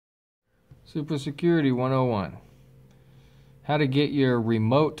Super Security 101. How to get your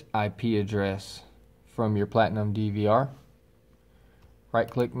remote IP address from your Platinum DVR. Right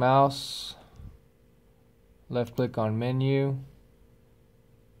click mouse, left click on menu,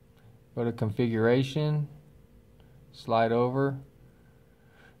 go to configuration, slide over,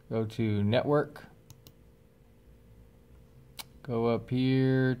 go to network, go up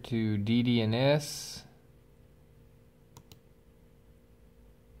here to DDNS,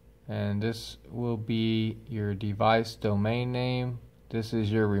 and this will be your device domain name. This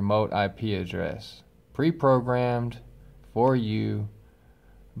is your remote IP address, pre-programmed for you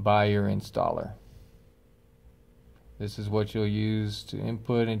by your installer. This is what you'll use to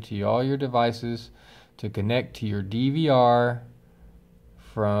input into all your devices to connect to your DVR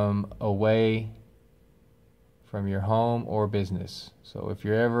from away from your home or business. So if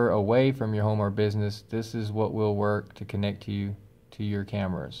you're ever away from your home or business, this is what will work to connect you to your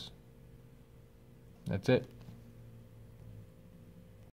cameras. That's it.